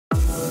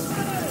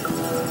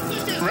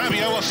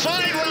Rabiot, a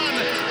fine run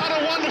and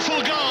a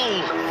wonderful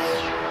goal.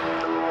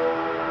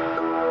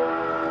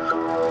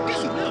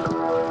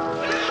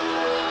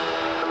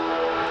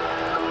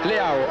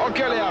 Leao,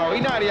 occhio a Leao,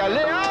 in aria,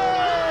 Leao!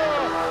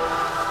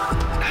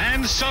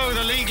 And so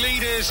the league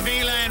leaders,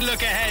 Milan,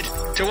 look ahead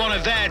to one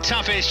of their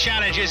toughest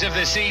challenges of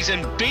the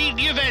season. Beat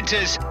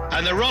Juventus,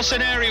 and the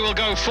Rossoneri will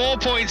go 4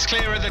 points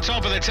clear at the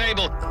top of the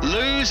table.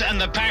 Lose and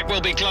the pack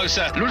will be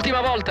closer.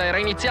 L'ultima volta era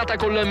iniziata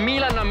col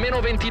Milan a meno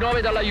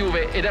 29 dalla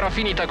Juve ed era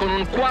finita con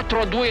un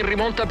 4-2 in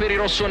rimonta per i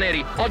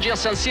rossoneri. Oggi a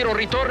San Siro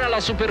ritorna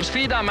la super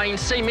sfida, ma in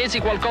 6 mesi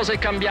qualcosa è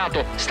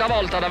cambiato.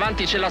 Stavolta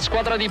davanti c'è la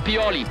squadra di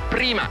Pioli,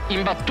 prima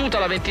imbattuta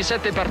da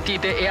 27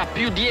 partite e a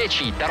più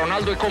 10 da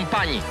Ronaldo e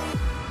compagni.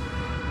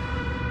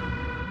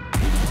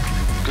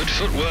 Good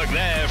footwork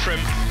there from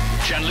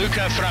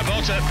Gianluca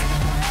Frabotta.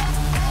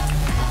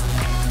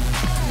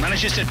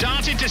 Manages to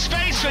dart into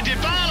space for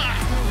Dybala.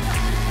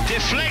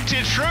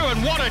 Deflected through,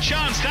 and what a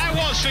chance that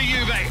was for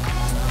Juve.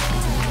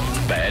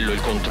 Bello il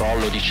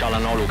controllo di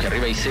Çalhanoğlu che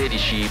arriva ai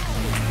 16.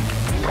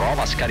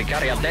 Prova a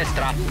scaricare a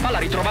destra. Palla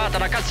ritrovata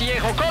da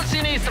Castillejo col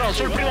sinistro.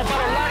 Sul primo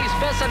palo la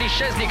risposta di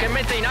Szczęsny che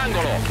mette in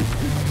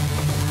angolo.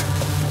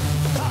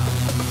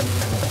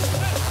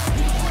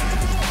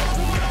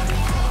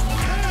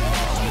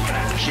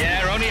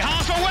 Kier only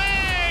half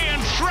away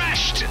and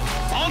thrashed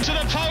onto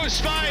the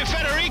post by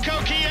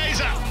Federico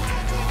Chiesa.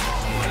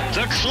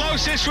 The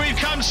closest we've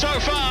come so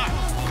far.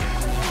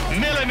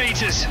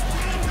 Millimeters.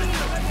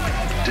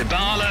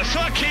 Dybala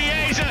for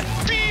Chiesa.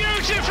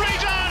 Beautifully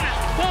done.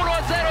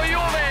 1-0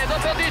 Juve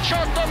dopo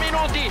 18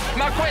 minuti,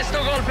 ma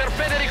questo gol per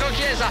Federico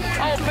Chiesa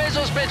ha un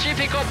peso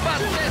specifico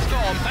pazzesco.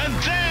 And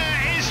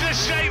there is the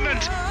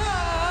statement.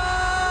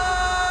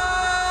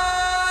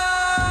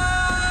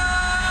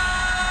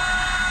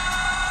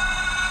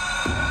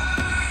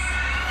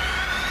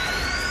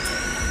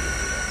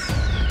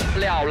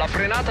 Leao, la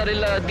frenata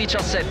del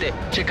 17,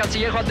 c'è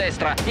Castillejo a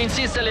destra,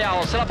 insiste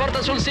Leao, se la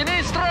porta sul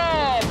sinistro,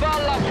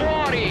 palla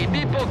fuori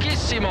di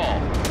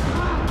pochissimo.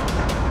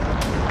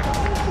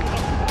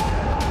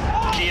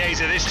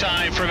 Chiesa this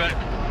time from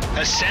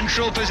a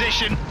central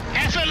position,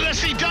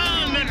 effortlessly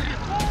done,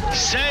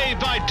 saved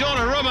by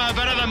Donnarumma,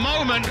 but at the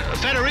moment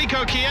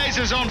Federico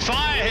Chiesa's on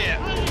fire here.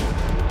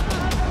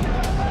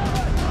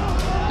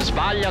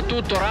 Sbaglia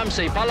tutto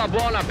Ramsey, palla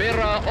buona per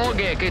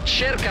Oghe che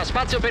cerca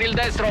spazio per il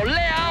destro.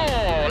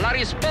 Leao, la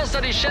risposta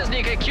di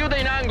Szczęsny che chiude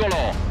in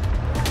angolo.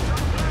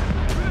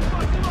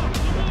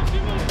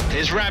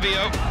 Here's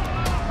Rabiot,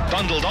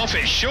 bundled off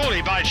it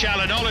surely by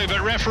Çalhanoğlu,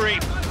 but referee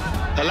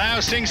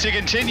allows things to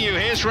continue.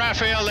 Here's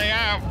Rafael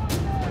Leao.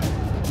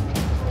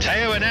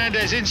 Theo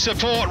Hernandez in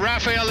support,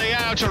 Rafael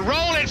Leao to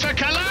roll it for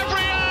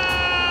Calabria!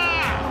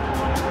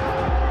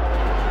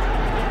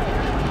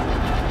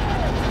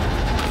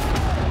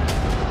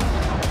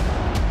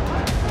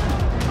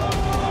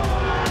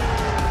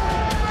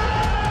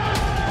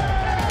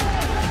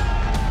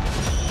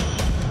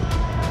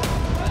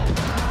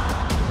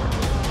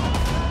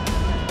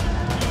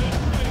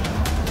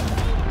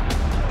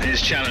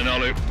 Here's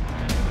Çalhanoğlu.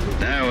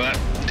 Now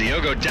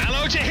Diogo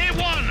Dalot to hit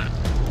one.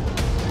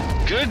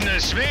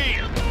 Goodness me.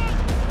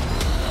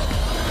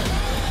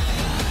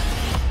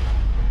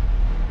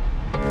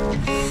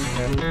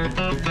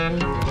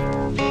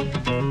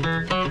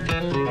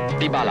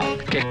 Dybala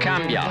che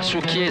cambia su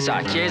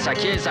Chiesa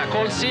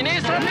col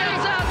sinistro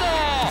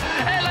piazzato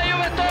e la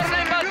Juve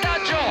torna in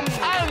vantaggio.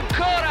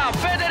 Ancora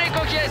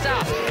Federico Chiesa,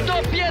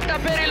 doppietta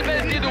per il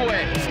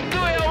 22.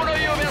 2-1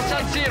 Juve a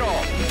San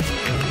Siro.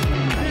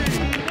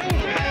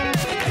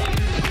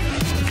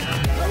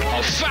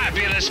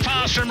 Fabulous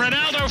pass from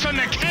Ronaldo for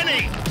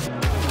McKennie.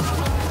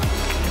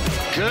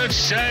 Good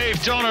save,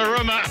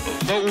 Donnarumma,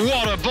 but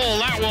what a ball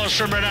that was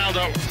from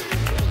Ronaldo.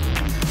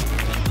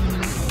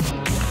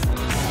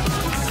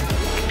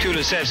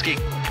 Kulusevski.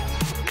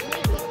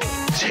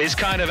 It's his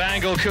kind of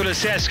angle,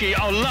 Kulusevski.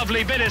 Oh,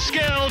 lovely bit of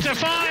skill to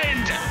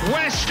find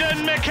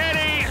Weston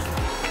McKennie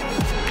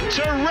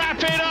to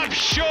wrap it up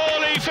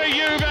surely for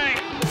Juve.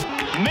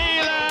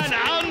 Milan,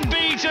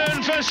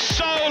 unbeaten for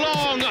so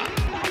long,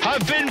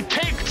 have been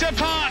picked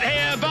apart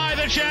here by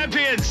the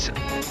champions.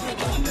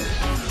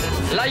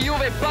 La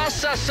Juve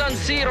passa a San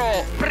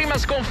Siro, prima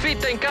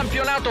sconfitta in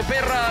campionato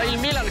per il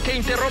Milan che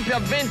interrompe a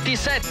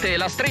 27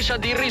 la striscia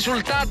di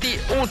risultati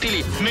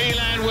utili.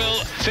 Milan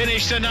will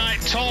finish the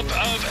night top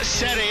of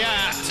Serie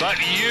A, but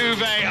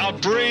Juve are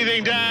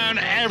breathing down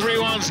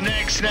everyone's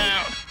necks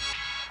now.